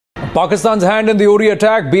Pakistan's hand in the Uri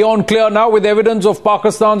attack beyond clear now, with evidence of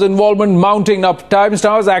Pakistan's involvement mounting. Now, Times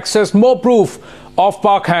Now has accessed more proof of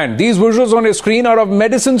Pak hand. These visuals on your screen are of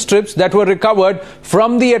medicine strips that were recovered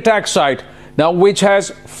from the attack site, now which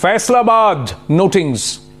has Faisalabad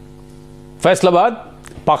notings. Faisalabad,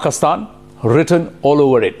 Pakistan, written all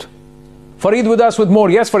over it. Fareed with us with more.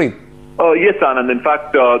 Yes, Fareed. Yes, Anand. In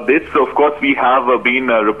fact, this, of course, we have been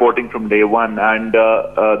reporting from day one, and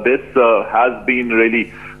this has been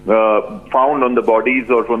really found on the bodies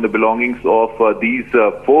or from the belongings of these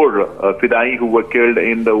four Fidai who were killed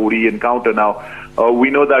in the Uri encounter. Now, we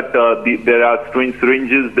know that there are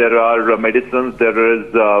syringes, there are medicines, there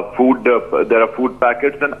is food, there are food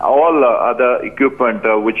packets, and all other equipment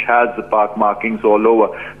which has Pak markings all over.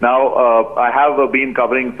 Now, I have been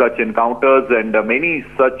covering such encounters and many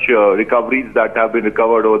such recoveries that have been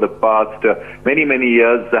recovered over the past many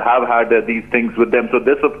years have had these things with them. So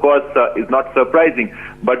this, of course, is not surprising,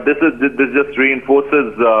 but this just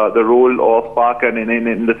reinforces the role of Pak, and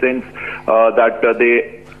in the sense that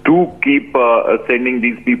they to keep sending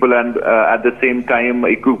these people and at the same time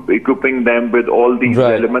equipping them with all these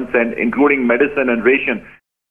elements, and including medicine and ration.